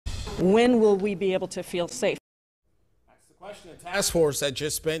When will we be able to feel safe? That's the question. A task force that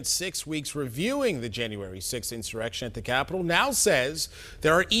just spent 6 weeks reviewing the January 6th insurrection at the Capitol now says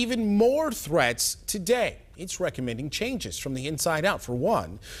there are even more threats today. It's recommending changes from the inside out. For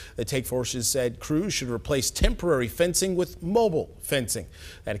one, the task force said crews should replace temporary fencing with mobile fencing.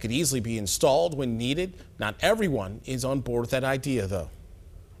 That could easily be installed when needed. Not everyone is on board with that idea, though.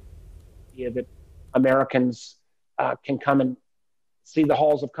 Yeah, that Americans can come and see the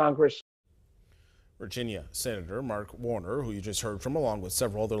halls of Congress. Virginia Senator Mark Warner, who you just heard from, along with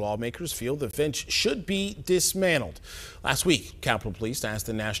several other lawmakers, feel the fence should be dismantled. Last week, Capitol Police asked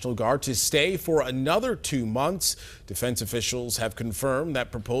the National Guard to stay for another 2 months. Defense officials have confirmed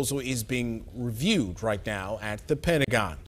that proposal is being reviewed right now at the Pentagon.